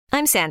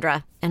I'm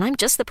Sandra, and I'm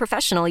just the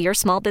professional your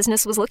small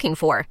business was looking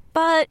for.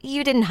 But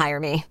you didn't hire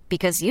me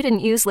because you didn't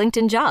use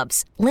LinkedIn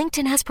Jobs.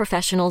 LinkedIn has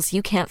professionals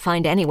you can't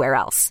find anywhere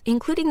else,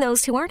 including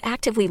those who aren't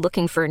actively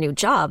looking for a new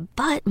job,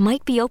 but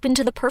might be open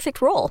to the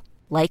perfect role,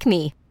 like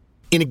me.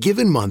 In a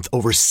given month,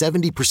 over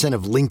 70%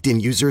 of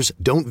LinkedIn users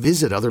don't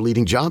visit other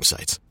leading job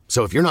sites.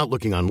 So if you're not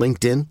looking on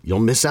LinkedIn, you'll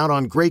miss out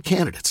on great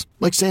candidates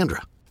like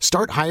Sandra.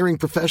 Start hiring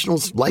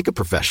professionals like a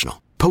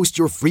professional. Post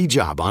your free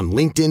job on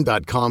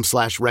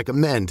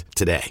linkedin.com/recommend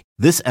today.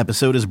 This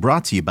episode is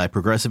brought to you by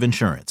Progressive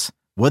Insurance.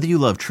 Whether you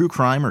love true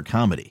crime or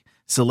comedy,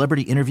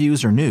 celebrity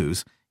interviews or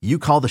news, you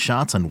call the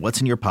shots on what's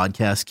in your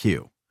podcast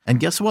queue. And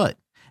guess what?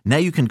 Now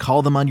you can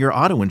call them on your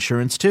auto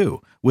insurance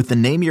too with the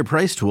Name Your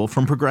Price tool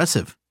from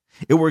Progressive.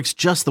 It works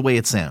just the way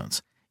it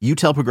sounds. You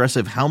tell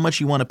Progressive how much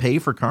you want to pay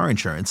for car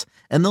insurance,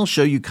 and they'll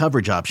show you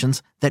coverage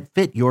options that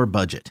fit your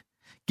budget.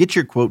 Get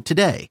your quote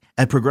today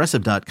at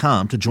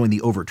Progressive.com to join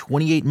the over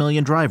 28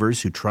 million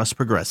drivers who trust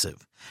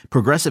Progressive.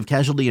 Progressive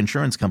Casualty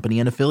Insurance Company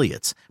and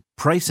Affiliates.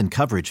 Price and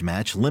coverage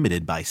match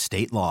limited by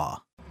state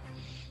law.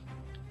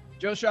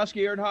 Joe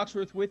Ostrowski, Aaron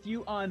Hawksworth with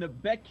you on the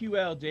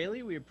BetQL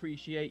Daily. We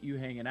appreciate you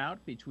hanging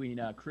out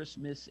between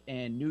Christmas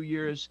and New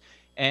Year's.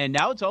 And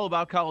now it's all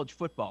about college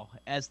football.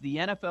 As the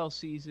NFL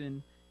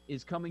season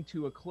is coming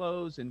to a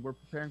close and we're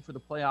preparing for the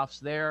playoffs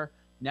there,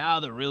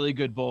 now the really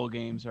good bowl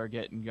games are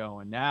getting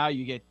going. Now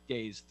you get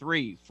days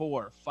 3,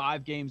 4,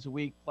 5 games a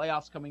week.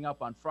 Playoffs coming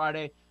up on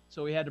Friday.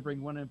 So we had to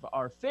bring one of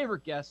our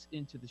favorite guests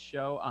into the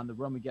show on the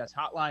Roman Guest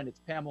Hotline. It's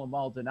Pamela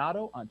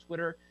Maldonado on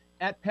Twitter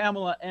at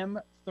Pamela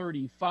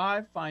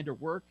M35. Find her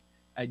work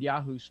at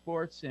Yahoo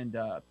Sports. And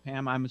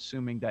Pam, I'm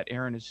assuming that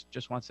Aaron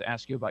just wants to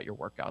ask you about your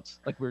workouts,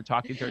 like we were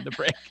talking during the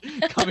break.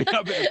 Coming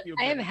up in a few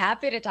minutes. I am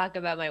happy to talk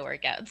about my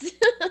workouts.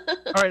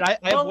 All right,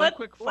 I have one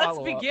quick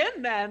follow-up. Let's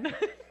begin then.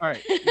 All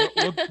right,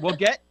 we'll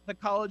get the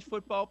college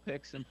football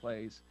picks and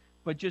plays,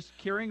 but just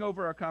carrying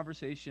over our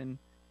conversation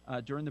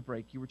during the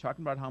break, you were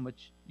talking about how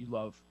much you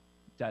love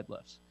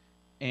deadlifts,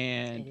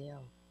 and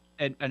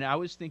I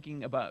was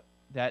thinking about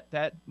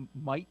that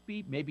might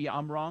be, maybe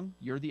I'm wrong,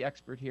 you're the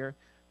expert here,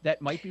 that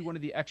might be one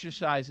of the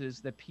exercises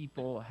that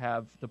people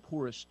have the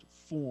poorest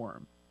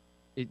form.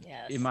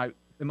 Yes. Am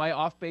I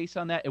off base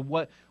on that? And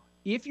what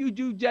if you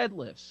do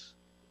deadlifts?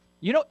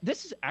 You know,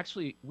 this is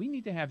actually, we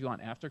need to have you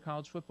on after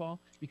college football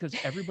because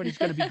everybody's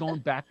going to be going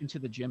back into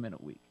the gym in a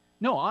week.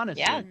 No,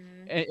 honestly. Yeah.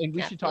 And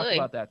we should talk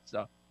about that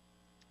stuff.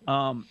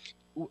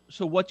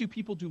 So what do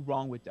people do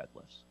wrong with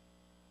deadlifts?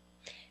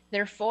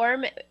 Their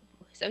form.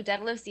 So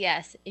deadlifts,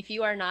 yes. If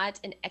you are not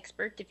an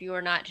expert, if you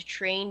are not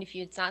trained, if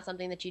it's not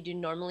something that you do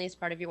normally as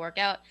part of your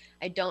workout,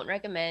 I don't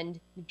recommend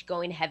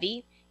going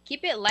heavy.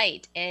 Keep it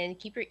light and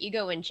keep your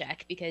ego in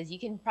check because you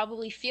can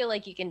probably feel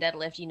like you can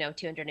deadlift,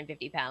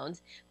 250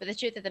 pounds. But the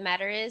truth of the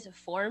matter is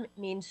form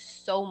means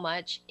so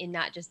much in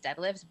not just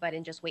deadlifts, but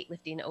in just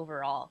weightlifting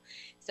overall.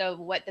 So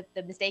what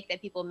the mistake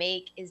that people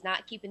make is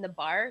not keeping the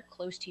bar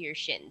close to your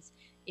shins.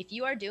 If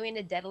you are doing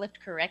a deadlift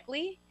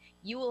correctly,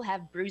 you will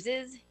have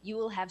bruises, you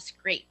will have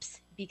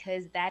scrapes,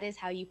 because that is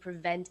how you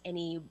prevent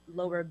any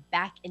lower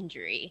back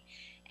injury.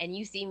 And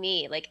you see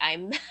me, like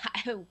I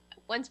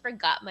once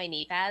forgot my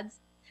knee pads,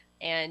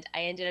 and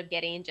I ended up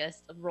getting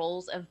just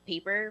rolls of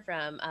paper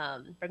from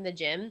the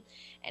gym,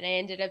 and I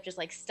ended up just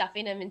like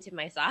stuffing them into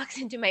my socks,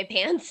 into my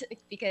pants,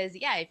 because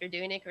if you're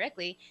doing it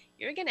correctly,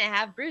 you're gonna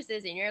have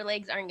bruises and your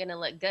legs aren't gonna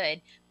look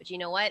good. But you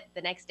know what?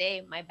 The next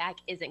day, my back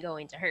isn't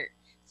going to hurt.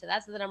 So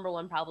that's the number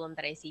one problem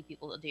that I see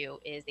people do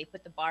is they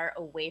put the bar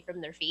away from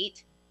their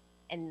feet,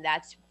 and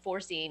that's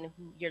forcing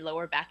your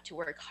lower back to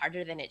work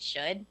harder than it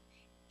should.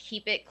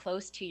 Keep it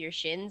close to your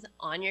shins,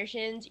 on your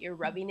shins. You're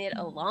rubbing it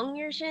along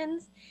your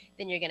shins,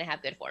 then you're going to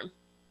have good form.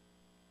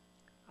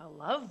 I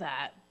love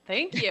that.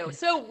 Thank you.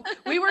 So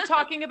we were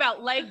talking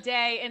about leg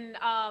day, and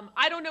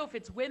I don't know if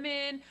it's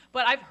women,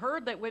 but I've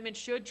heard that women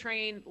should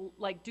train,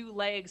 do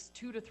legs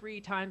 2 to 3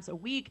 times a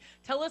week.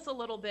 Tell us a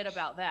little bit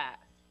about that.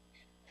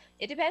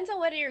 It depends on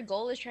what your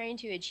goal is trying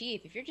to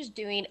achieve. If you're just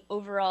doing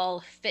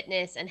overall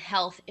fitness and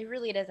health, it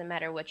really doesn't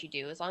matter what you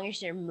do as long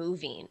as you're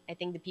moving. I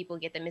think the people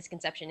get the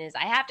misconception is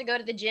I have to go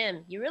to the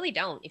gym. You really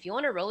don't. If you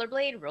want to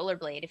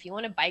rollerblade. If you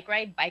want to bike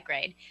ride.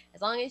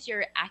 As long as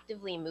you're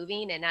actively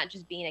moving and not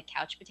just being a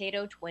couch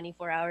potato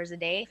 24 hours a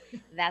day,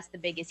 that's the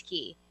biggest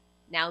key.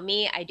 Now,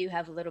 me, I do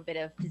have a little bit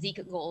of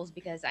physique goals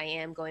because I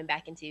am going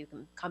back into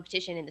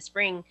competition in the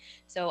spring.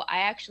 So I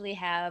actually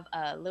have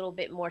a little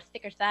bit more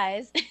thicker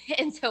thighs.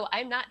 And so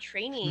I'm not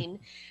training.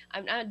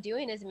 I'm not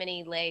doing as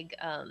many leg.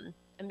 I'm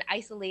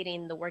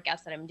isolating the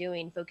workouts that I'm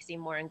doing, focusing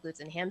more on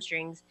glutes and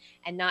hamstrings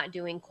and not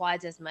doing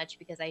quads as much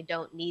because I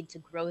don't need to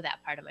grow that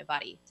part of my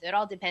body. So it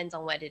all depends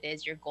on what it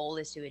is your goal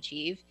is to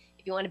achieve.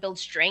 If you want to build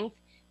strength,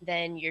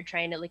 then you're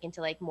trying to look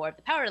into more of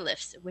the power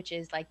lifts, which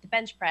is like the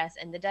bench press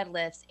and the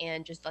deadlifts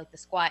and just like the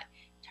squat,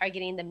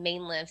 targeting the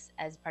main lifts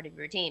as part of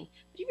your routine.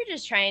 But if you're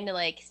just trying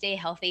to stay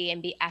healthy and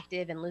be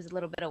active and lose a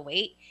little bit of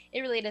weight,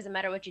 it really doesn't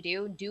matter what you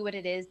do. Do what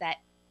it is that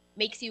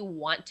makes you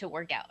want to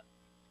work out.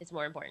 It's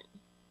more important.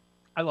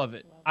 I love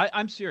it.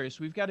 I'm serious.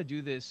 We've got to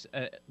do this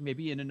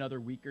maybe in another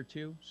week or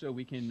two, so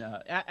we can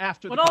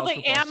after when the all the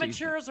college football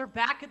amateurs season. are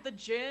back at the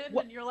gym,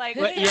 What? and you're like,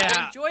 But hey,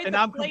 I enjoyed and the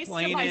I'm place to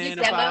complaining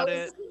myself. about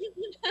Demos.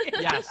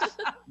 it. Yes,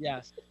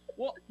 yes.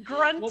 Well,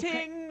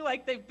 Grunting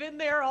like they've been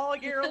there all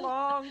year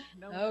long.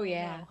 No, Oh, no,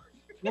 yeah. no.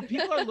 well,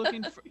 people are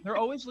looking for. They're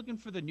always looking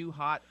for the new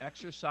hot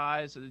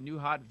exercise, or the new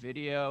hot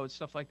video, and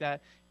stuff like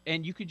that.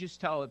 And you could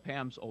just tell that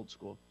Pam's old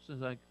school. So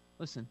it's like,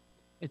 listen,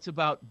 it's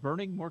about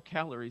burning more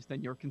calories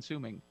than you're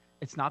consuming.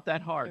 It's not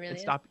that hard. It really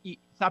It's is.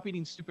 stop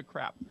eating stupid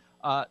crap.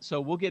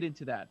 So we'll get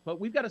into that, but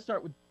we've got to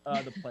start with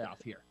the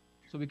playoff here.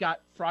 So we've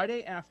got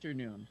Friday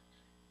afternoon.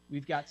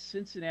 We've got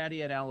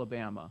Cincinnati at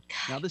Alabama.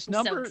 Now this I'm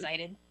so number,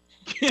 excited.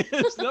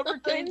 this number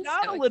came I'm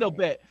down so a little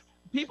excited. bit.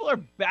 People are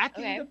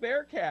backing Okay. the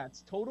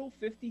Bearcats. Total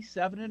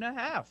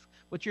 57.5.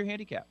 What's your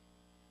handicap?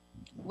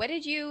 What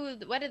did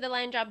the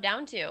line drop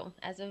down to?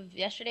 As of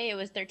yesterday, it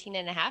was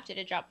 13.5. Did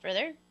it drop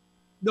further?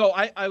 No,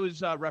 I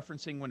was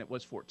referencing when it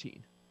was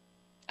 14.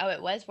 Oh, it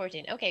was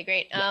 14. Okay,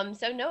 great. Yeah.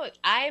 So no,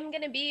 I'm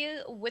gonna be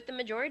with the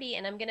majority,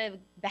 and I'm gonna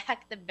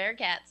back the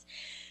Bearcats.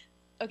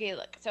 Okay,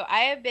 look. So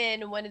I've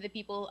been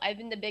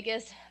the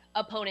biggest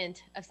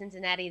opponent of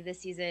Cincinnati this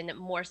season,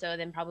 more so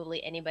than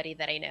probably anybody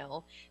that I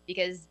know,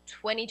 because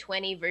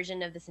 2020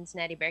 version of the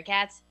Cincinnati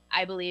Bearcats,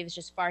 I believe, is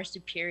just far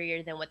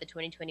superior than what the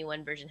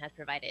 2021 version has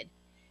provided.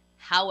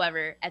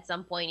 However, at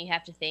some point you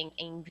have to think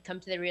and come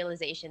to the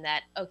realization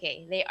that,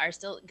 okay, they are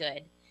still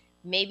good.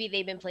 Maybe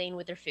they've been playing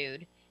with their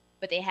food,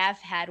 but they have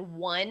had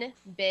one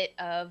bit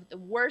of the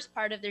worst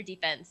part of their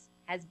defense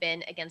has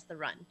been against the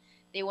run.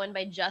 They won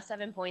by just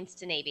 7 points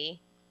to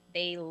Navy.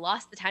 They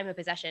lost the time of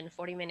possession,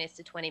 40 minutes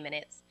to 20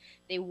 minutes.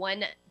 They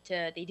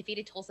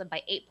defeated Tulsa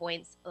by 8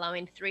 points,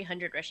 allowing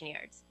 300 rushing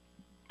yards.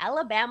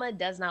 Alabama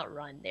does not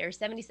run. They're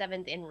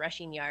 77th in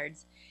rushing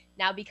yards.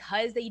 Now,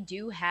 because they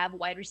do have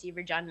wide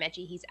receiver John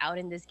Mechie, he's out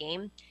in this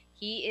game.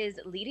 He is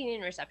leading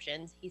in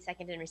receptions. He's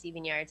second in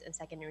receiving yards and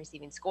second in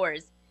receiving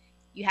scores.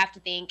 You have to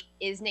think,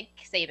 is Nick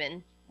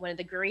Saban, one of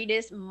the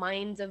greatest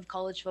minds of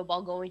college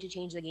football, going to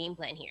change the game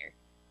plan here?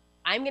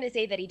 I'm going to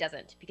say that he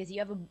doesn't, because you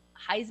have a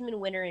Heisman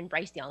winner in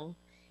Bryce Young.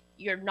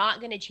 You're not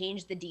going to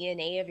change the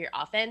DNA of your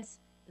offense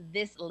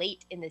this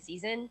late in the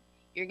season.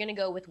 You're going to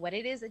go with what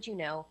it is that you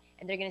know,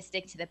 and they're going to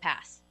stick to the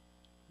pass.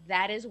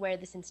 That is where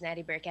the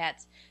Cincinnati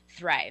Bearcats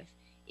thrive,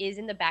 is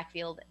in the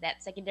backfield.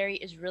 That secondary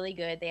is really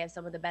good. They have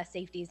some of the best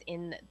safeties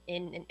in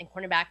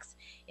cornerbacks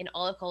in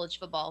all of college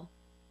football,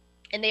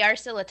 and they are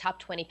still a top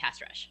 20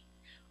 pass rush.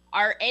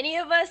 Are any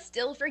of us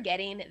still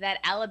forgetting that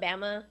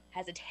Alabama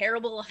has a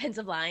terrible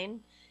offensive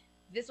line?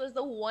 This was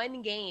the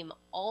one game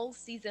all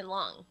season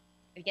long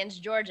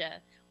against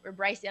Georgia where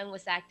Bryce Young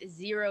was sacked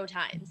 0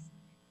 times.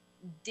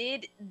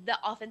 Did the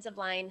offensive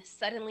line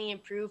suddenly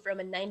improve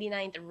from a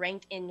 99th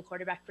ranked in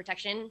quarterback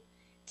protection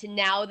to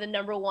now the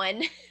number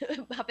 1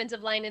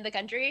 offensive line in the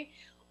country?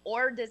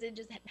 Or does it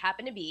just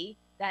happen to be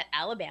that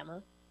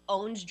Alabama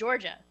owns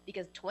Georgia?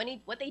 Because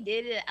what they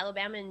did at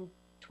Alabama in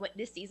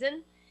this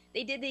season,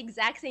 they did the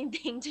exact same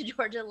thing to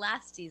Georgia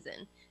last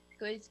season.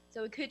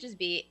 So it could just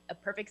be a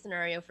perfect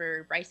scenario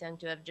for Bryce Young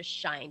to have just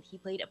shined. He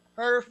played a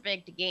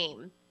perfect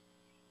game.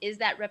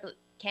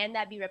 Can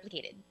that be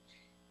replicated?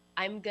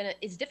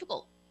 It's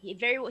difficult. He's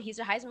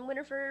a Heisman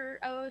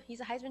winner he's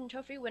a Heisman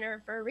Trophy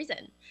winner for a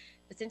reason.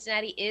 But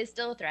Cincinnati is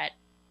still a threat.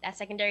 That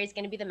secondary is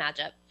going to be the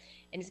matchup,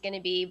 and it's going to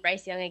be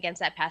Bryce Young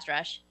against that pass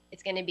rush.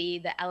 It's going to be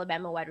the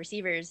Alabama wide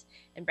receivers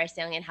and Bryce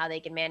Young and how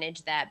they can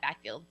manage that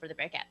backfield for the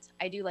Bearcats.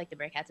 I do like the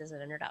Bearcats as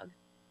an underdog.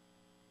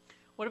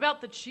 What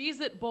about the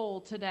Cheez-It Bowl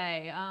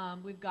today?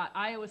 We've got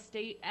Iowa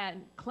State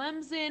and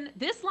Clemson.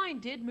 This line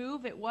did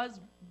move. It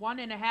was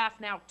 1.5,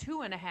 now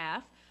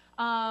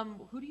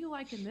 2.5. Who do you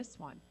like in this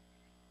one?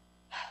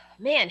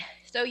 Man,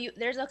 so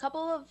there's a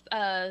couple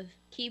of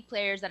key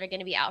players that are going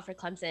to be out for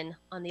Clemson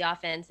on the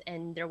offense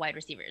and their wide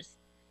receivers.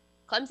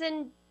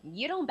 Clemson,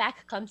 you don't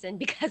back Clemson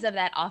because of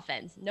that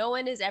offense. No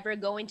one is ever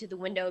going to the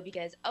window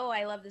because, oh,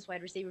 I love this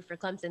wide receiver for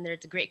Clemson.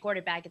 It's a great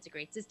quarterback. It's a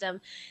great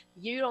system.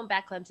 You don't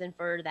back Clemson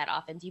for that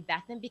offense. You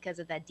back them because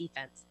of that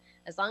defense.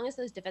 As long as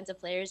those defensive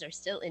players are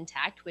still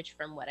intact, which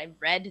from what I've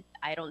read,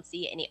 I don't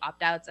see any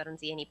opt-outs. I don't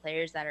see any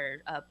players that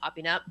are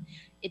popping up.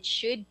 It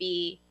should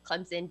be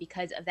Clemson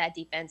because of that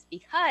defense,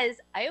 because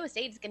Iowa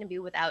State is going to be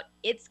without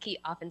its key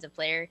offensive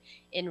player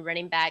in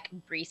running back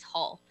Breece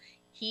Hall.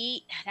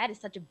 That is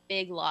such a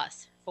big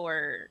loss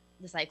for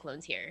the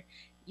Cyclones here.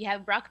 You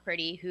have Brock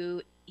Purdy,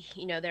 who,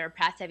 they're a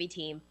pass-heavy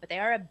team, but they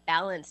are a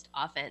balanced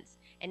offense,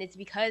 and it's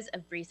because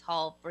of Breece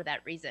Hall for that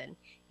reason.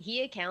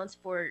 He accounts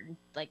for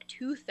like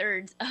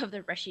 2/3 of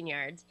the rushing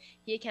yards.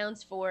 He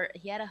has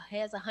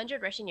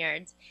 100 rushing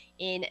yards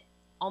in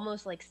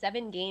almost like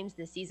 7 games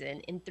this season.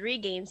 In 3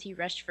 games, he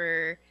rushed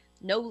for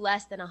no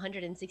less than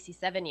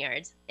 167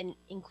 yards, and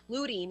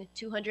including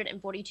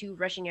 242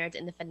 rushing yards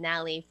in the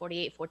finale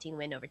 48-14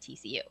 win over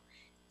TCU.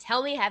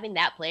 Tell me having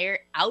that player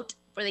out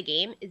for the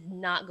game is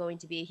not going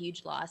to be a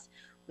huge loss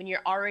when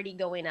you're already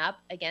going up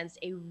against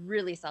a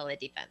really solid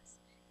defense.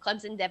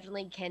 Clemson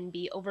definitely can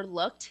be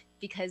overlooked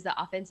because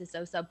the offense is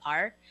so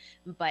subpar,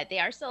 but they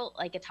are still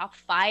like a top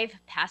 5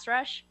 pass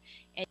rush.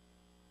 And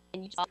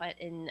you saw it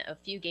in a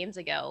few games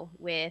ago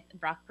with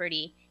Brock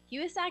Purdy. He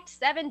was sacked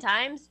 7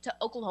 times to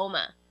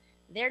Oklahoma.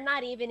 They're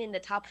not even in the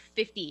top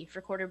 50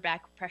 for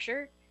quarterback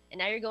pressure, and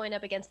now you're going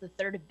up against the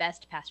 3rd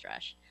best pass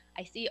rush.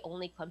 I see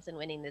only Clemson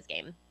winning this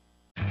game.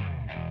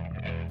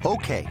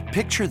 Okay,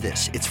 picture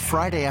this. It's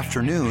Friday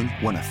afternoon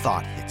when a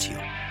thought hits you.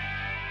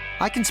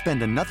 I can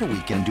spend another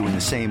weekend doing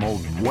the same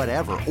old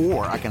whatever,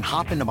 or I can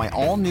hop into my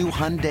all-new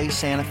Hyundai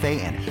Santa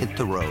Fe and hit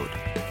the road.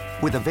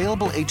 With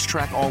available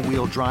H-Track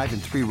all-wheel drive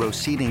and 3-row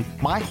seating,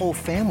 my whole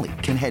family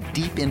can head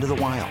deep into the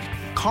wild.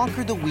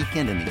 Conquer the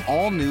weekend in the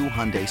all-new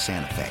Hyundai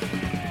Santa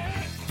Fe.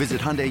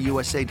 Visit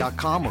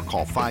HyundaiUSA.com or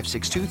call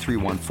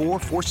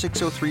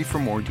 562-314-4603 for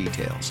more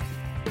details.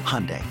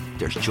 Hyundai,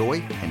 there's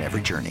joy in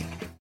every journey.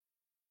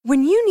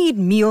 When you need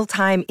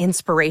mealtime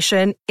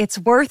inspiration, it's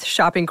worth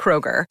shopping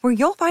Kroger, where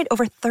you'll find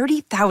over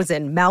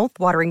 30,000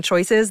 mouth-watering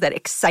choices that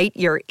excite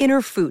your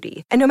inner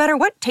foodie. And no matter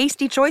what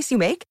tasty choice you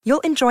make,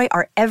 you'll enjoy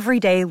our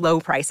everyday low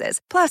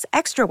prices, plus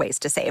extra ways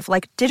to save,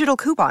 like digital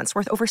coupons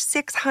worth over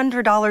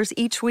 $600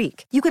 each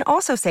week. You can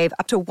also save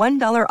up to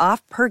 $1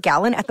 off per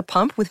gallon at the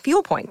pump with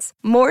fuel points.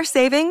 More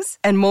savings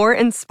and more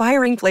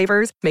inspiring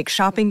flavors make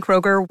shopping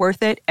Kroger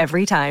worth it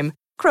every time.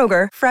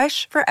 Kroger,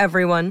 fresh for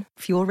everyone.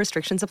 Fuel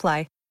restrictions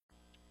apply.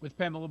 With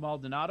Pamela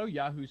Maldonado,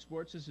 Yahoo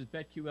Sports, this is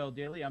BetQL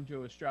Daily. I'm Joe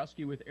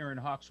Ostrowski with Aaron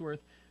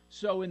Hawksworth.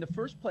 So in the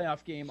first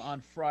playoff game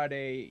on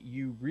Friday,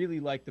 you really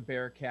like the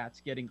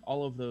Bearcats getting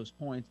all of those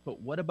points.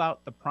 But what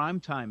about the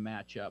primetime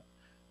matchup?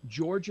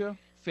 Georgia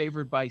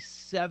favored by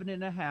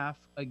 7.5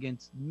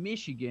 against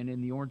Michigan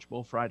in the Orange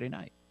Bowl Friday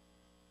night.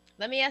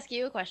 Let me ask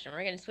you a question.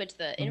 We're going to switch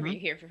the interview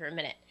here for a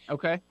minute.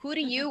 Okay. Who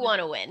do you want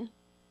to win?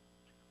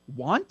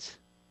 Want?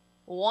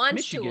 Wants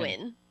Michigan. to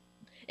win.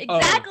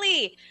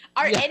 Exactly.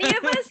 Are Yeah. any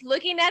of us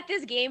looking at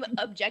this game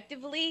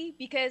objectively?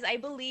 Because I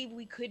believe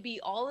we could be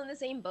all in the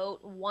same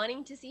boat,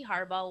 wanting to see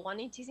Harbaugh,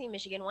 wanting to see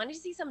Michigan, wanting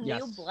to see some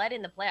new blood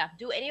in the playoff.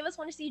 Do any of us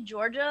want to see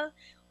Georgia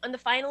on the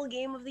final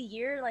game of the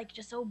year? Like,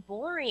 just so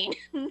boring.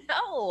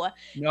 No,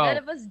 none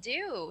of us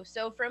do.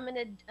 So from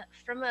a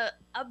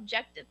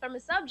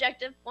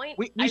subjective point,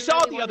 we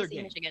saw the other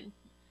game. Michigan.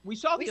 We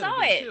saw the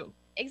other game too.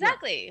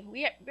 Exactly.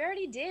 Yeah. We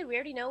already did. We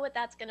already know what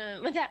that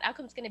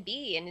outcome's gonna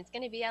be, and it's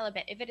gonna be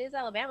Alabama. If it is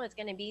Alabama, it's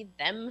gonna be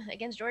them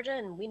against Georgia,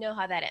 and we know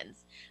how that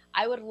ends.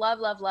 I would love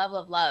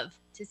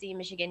to see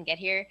Michigan get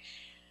here.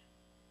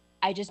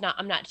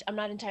 I'm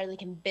not entirely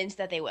convinced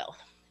that they will.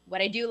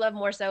 What I do love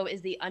more so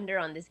is the under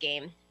on this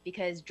game,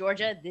 because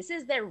Georgia, this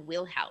is their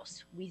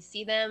wheelhouse. We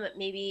see them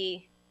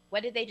maybe.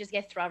 What did they just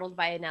get throttled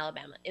by in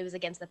Alabama? It was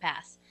against the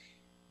pass.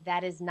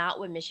 That is not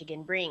what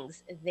Michigan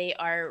brings. They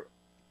are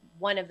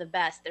one of the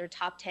best. They're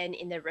top 10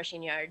 in their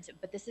rushing yards,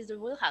 but this is their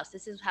wheelhouse.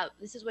 This is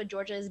what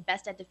Georgia is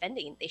best at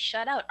defending. They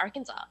shut out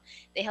Arkansas.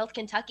 They held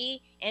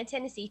Kentucky and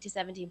Tennessee to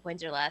 17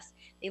 points or less.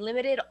 They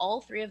limited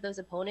all 3 of those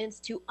opponents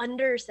to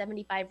under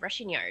 75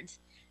 rushing yards.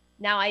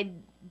 Now,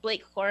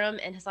 Blake Corum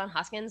and Hassan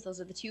Haskins, those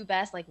are the 2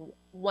 best, like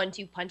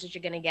 1-2 punches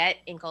you're going to get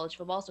in college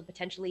football. So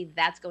potentially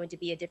that's going to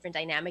be a different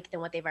dynamic than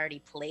what they've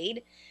already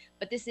played.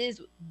 But this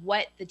is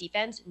what the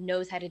defense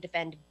knows how to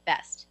defend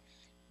best.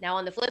 Now,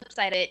 on the flip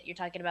side of it, you're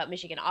talking about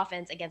Michigan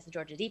offense against the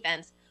Georgia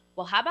defense.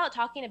 Well, how about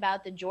talking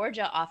about the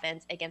Georgia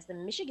offense against the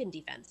Michigan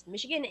defense?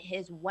 Michigan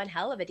is one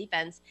hell of a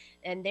defense,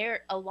 and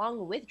they're,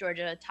 along with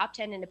Georgia, top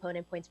 10 in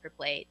opponent points per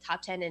play,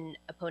 top 10 in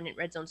opponent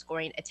red zone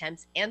scoring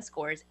attempts and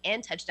scores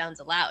and touchdowns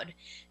allowed.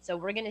 So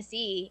we're going to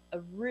see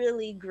a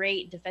really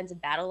great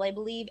defensive battle, I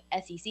believe,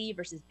 SEC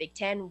versus Big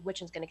Ten,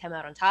 which one's going to come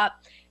out on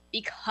top,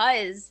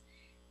 because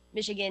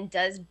Michigan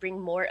does bring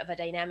more of a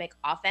dynamic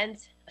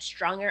offense, a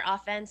stronger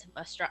offense,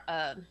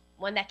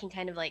 one that can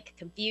kind of like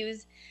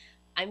confuse.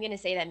 I'm going to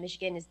say that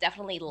Michigan is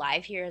definitely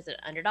live here as an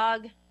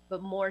underdog,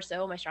 but more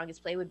so my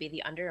strongest play would be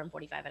the under on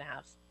 45.5.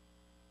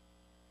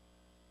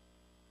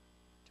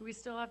 Do we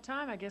still have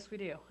time? I guess we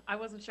do. I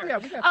wasn't sure. Oh, yeah,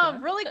 we got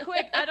time. Really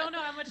quick, I don't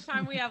know how much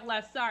time we have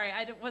left. Sorry,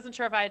 wasn't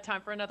sure if I had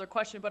time for another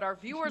question, but our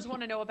viewers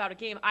want to know about a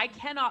game I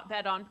cannot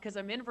bet on because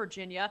I'm in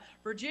Virginia.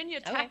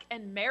 Virginia Tech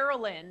and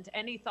Maryland.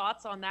 Any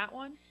thoughts on that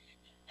one?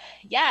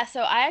 Yeah,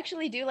 so I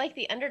actually do like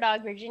the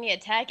underdog Virginia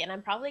Tech, and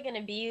I'm probably going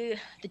to be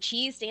the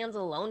cheese stands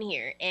alone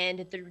here.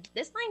 And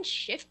this line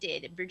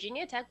shifted.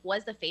 Virginia Tech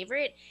was the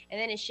favorite, and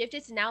then it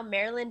shifted to now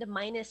Maryland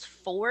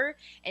 -4,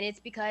 and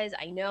it's because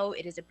I know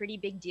it is a pretty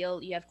big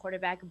deal. You have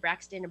quarterback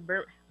Braxton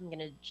I'm going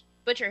to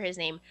butcher his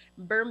name,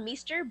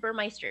 Burmeister,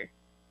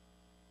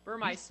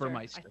 I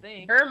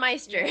think.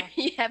 Burmeister. Yeah.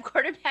 You have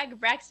quarterback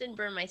Braxton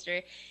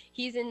Burmeister.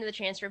 He's in the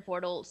transfer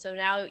portal, so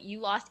now you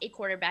lost a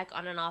quarterback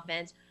on an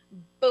offense.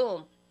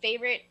 Boom.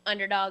 Favorite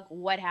underdog,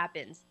 what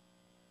happens?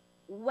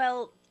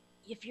 Well,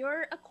 if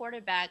you're a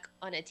quarterback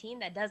on a team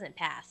that doesn't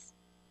pass,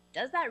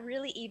 does that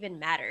really even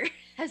matter?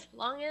 As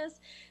long as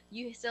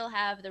you still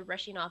have the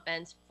rushing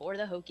offense for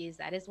the Hokies,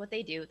 that is what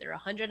they do. They're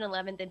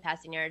 111th in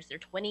passing yards. They're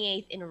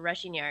 28th in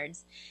rushing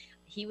yards.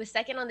 He was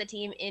second on the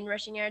team in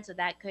rushing yards, so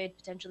that could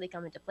potentially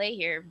come into play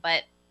here.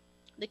 But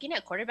Looking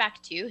at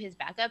quarterback 2, his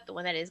backup, the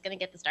one that is going to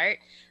get the start,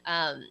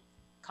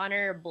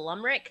 Connor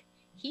Blumrick,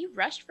 he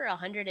rushed for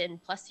 100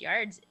 and plus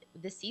yards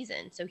this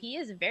season. So he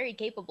is very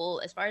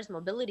capable as far as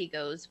mobility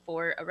goes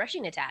for a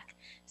rushing attack.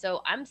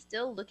 So I'm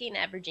still looking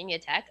at Virginia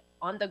Tech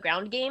on the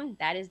ground game.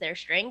 That is their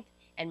strength.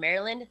 And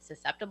Maryland,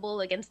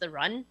 susceptible against the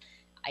run.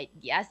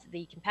 Yes,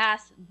 they can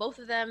pass. Both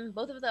of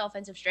the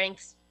offensive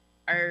strengths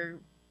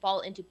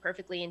fall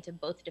perfectly into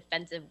both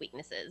defensive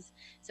weaknesses.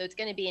 So it's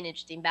going to be an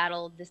interesting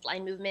battle. This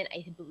line movement,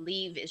 I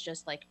believe, is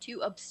just like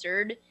too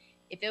absurd.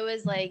 If it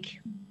was like,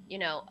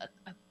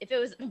 if it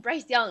was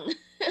Bryce Young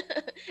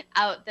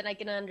out, then I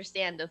can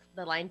understand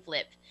the line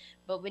flip.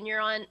 But when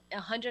you're on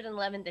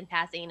 111th in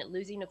passing,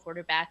 losing a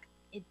quarterback,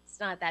 it's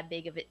not that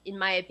big of it. In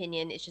my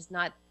opinion, it's just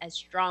not as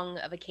strong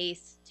of a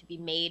case to be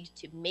made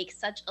to make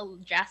such a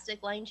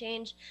drastic line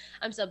change.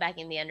 I'm still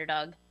backing the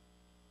underdog.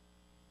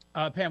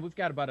 Pam, we've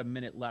got about a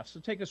minute left, so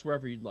take us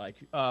wherever you'd like.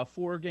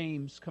 4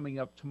 games coming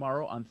up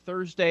tomorrow on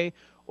Thursday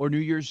or New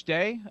Year's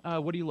Day.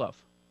 What do you love?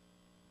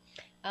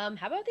 How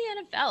about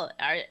the NFL?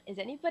 Is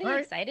anybody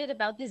excited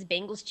about this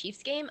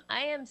Bengals-Chiefs game?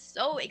 I am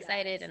so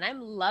excited, and I'm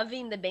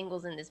loving the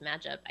Bengals in this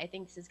matchup. I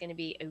think this is going to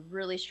be a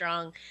really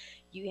strong.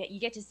 You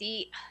get to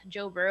see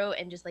Joe Burrow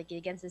and just like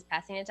against his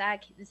passing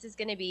attack. This is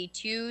going to be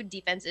 2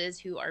 defenses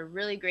who are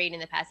really great in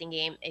the passing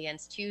game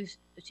against two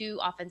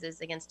offenses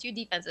against 2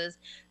 defenses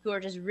who are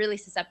just really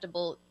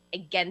susceptible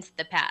against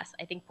the pass.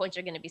 I think points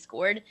are going to be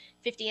scored.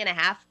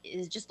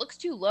 50.5 just looks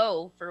too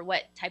low for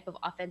what type of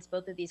offense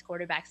both of these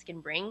quarterbacks can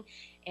bring.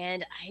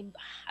 And I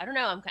don't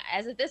know.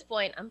 As at this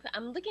point,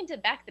 I'm looking to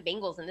back the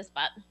Bengals in this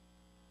spot.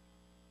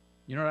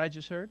 You know what I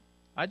just heard?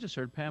 I just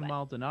heard Pam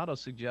Maldonado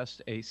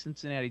suggest a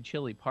Cincinnati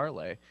chili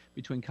parlay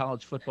between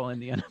college football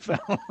and the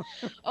NFL.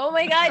 Oh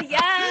my God,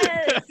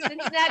 yes!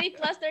 Cincinnati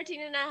plus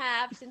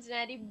 13.5.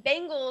 Cincinnati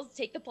Bengals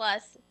take the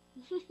plus.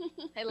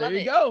 I love it.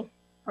 There you go.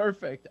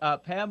 Perfect.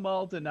 Pam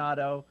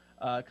Maldonado,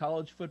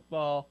 college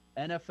football,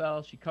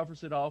 NFL. She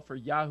covers it all for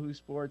Yahoo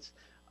Sports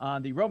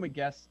on the Roman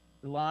Guest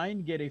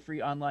line. Get a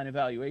free online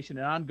evaluation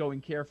and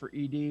ongoing care for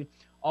ED,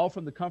 all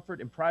from the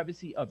comfort and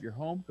privacy of your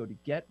home. Go to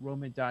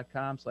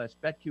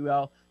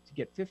GetRoman.com/BetQL to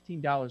get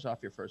 $15 off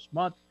your first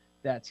month.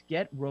 That's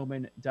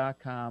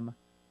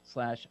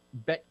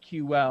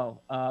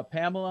GetRoman.com/BetQL.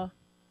 Pamela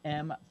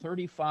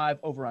M35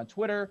 over on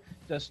Twitter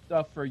does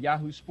stuff for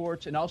Yahoo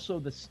Sports and also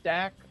the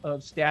Stack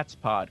of Stats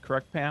pod.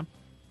 Correct, Pam?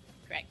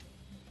 Correct.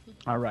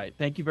 All right.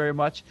 Thank you very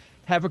much.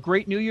 Have a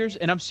great New Year's.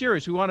 And I'm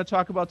serious. We want to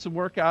talk about some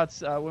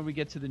workouts when we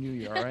get to the new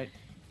year. All right.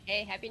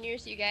 Hey, Happy New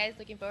Year's to you guys.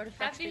 Looking forward to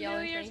Flex for y'all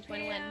in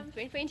 2021.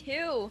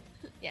 2022.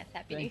 Yes,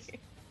 Happy New Year.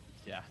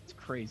 Yeah, it's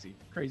crazy.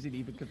 Crazy to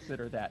even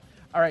consider that.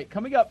 All right.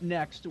 Coming up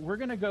next, we're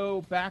going to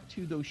go back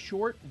to those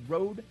short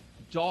road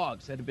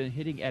dogs that have been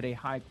hitting at a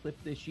high clip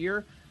this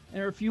year.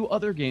 There are a few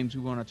other games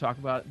we want to talk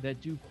about that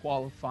do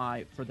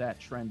qualify for that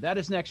trend. That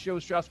is next. Joe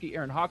Ostrowski,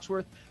 Aaron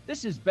Hawksworth.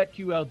 This is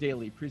BetQL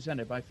Daily,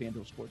 presented by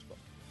FanDuel Sportsbook.